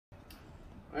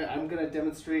Alright, I'm going to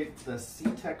demonstrate the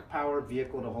SETEC POWER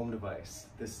vehicle to home device.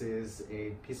 This is a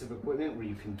piece of equipment where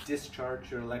you can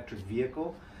discharge your electric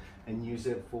vehicle and use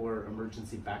it for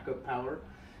emergency backup power.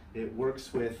 It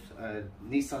works with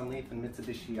Nissan Leaf and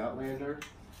Mitsubishi Outlander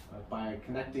by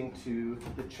connecting to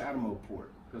the CHAdeMO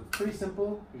port. So it's pretty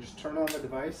simple. You just turn on the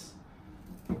device,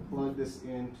 plug this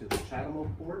into the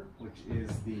CHAdeMO port, which is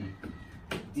the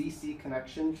DC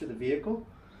connection to the vehicle,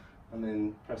 and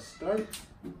then press start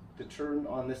to turn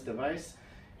on this device.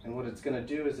 And what it's going to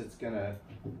do is it's going to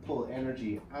pull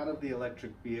energy out of the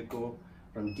electric vehicle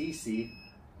from DC,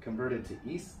 convert it to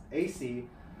AC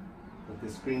with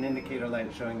this green indicator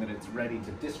light showing that it's ready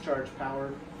to discharge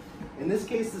power. In this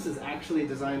case, this is actually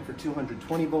designed for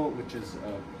 220 volt, which is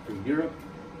for Europe.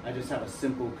 I just have a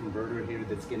simple converter here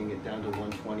that's getting it down to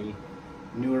 120.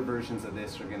 Newer versions of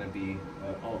this are going to be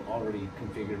already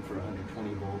configured for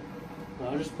 120 volt. So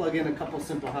I'll just plug in a couple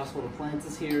simple household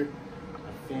appliances here,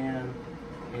 a fan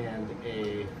and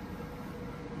a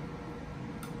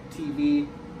TV.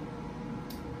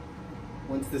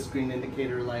 Once this green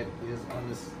indicator light is on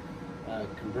this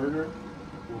converter,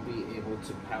 we'll be able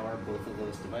to power both of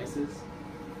those devices.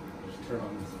 Just turn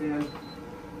on this fan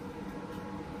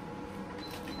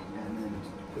and then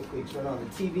quickly turn on the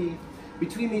TV.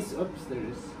 Between these,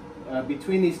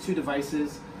 between these two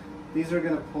devices, these are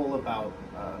going to pull about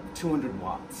 200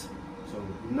 watts. So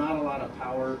not a lot of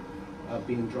power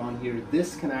being drawn here.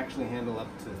 This can actually handle up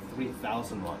to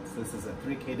 3,000 watts. This is a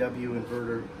 3 kW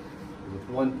inverter with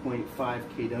 1.5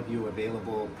 kW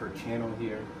available per channel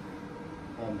here.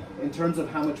 In terms of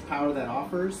how much power that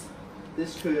offers,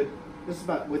 this is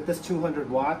about, with this 200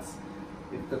 watts,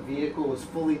 if the vehicle was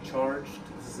fully charged,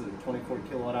 this is a 24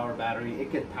 kilowatt hour battery,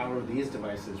 it could power these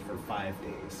devices for 5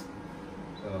 days.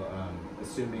 So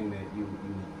assuming that you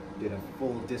did a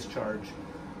full discharge,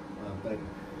 but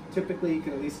typically you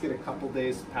can at least get a couple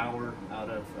days power out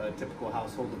of typical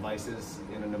household devices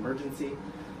in an emergency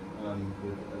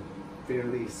with a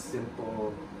fairly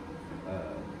simple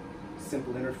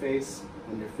interface.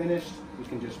 When you're finished, you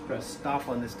can just press stop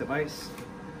on this device.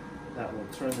 That will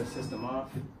turn the system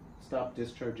off, stop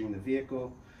discharging the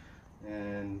vehicle,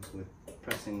 and with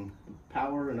pressing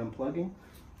power and unplugging,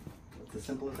 it's as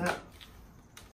simple as that.